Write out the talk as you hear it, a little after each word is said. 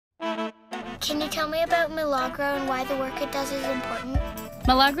Can you tell me about Milagro and why the work it does is important?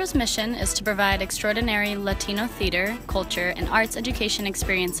 Milagro's mission is to provide extraordinary Latino theater, culture, and arts education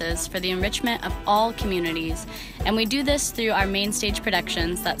experiences for the enrichment of all communities, and we do this through our main stage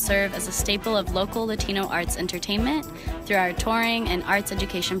productions that serve as a staple of local Latino arts entertainment, through our touring and arts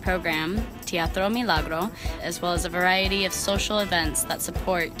education program, Teatro Milagro, as well as a variety of social events that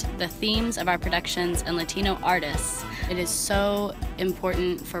support the themes of our productions and Latino artists. It is so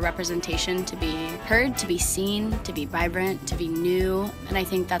important for representation to be heard, to be seen, to be vibrant, to be new, and I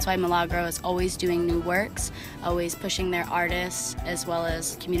think that's why Milagro is always doing new works, always pushing their artists as well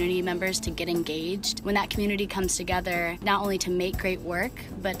as community members to get engaged. When that community comes together, not only to make great work,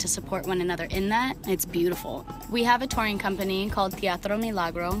 but to support one another in that, it's beautiful. We have a touring company called Teatro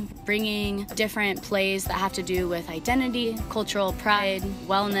Milagro, bringing different plays that have to do with identity, cultural pride,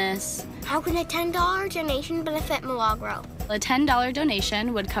 wellness. How can a $10 donation benefit Milagro? A $10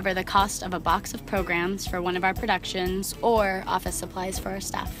 donation would cover the cost of a box of programs for one of our productions or office supplies for our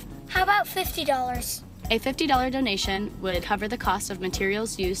staff. How about $50? A $50 donation would cover the cost of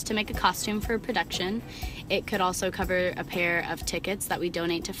materials used to make a costume for a production. It could also cover a pair of tickets that we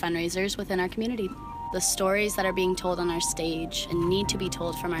donate to fundraisers within our community. The stories that are being told on our stage and need to be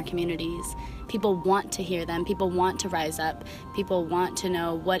told from our communities, people want to hear them, people want to rise up, people want to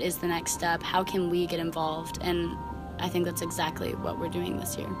know what is the next step, how can we get involved, and I think that's exactly what we're doing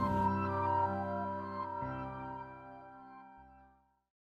this year.